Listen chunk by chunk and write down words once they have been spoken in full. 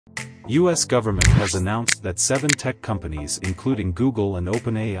U.S. government has announced that 7 tech companies including Google and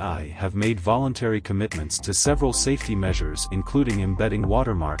OpenAI have made voluntary commitments to several safety measures including embedding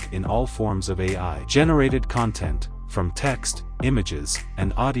watermark in all forms of AI-generated content, from text, images,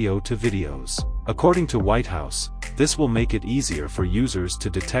 and audio to videos. According to White House, this will make it easier for users to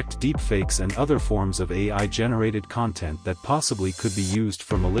detect deepfakes and other forms of AI-generated content that possibly could be used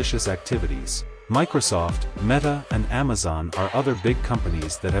for malicious activities. Microsoft, Meta, and Amazon are other big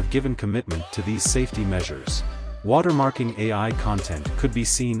companies that have given commitment to these safety measures. Watermarking AI content could be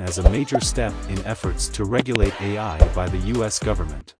seen as a major step in efforts to regulate AI by the U.S. government.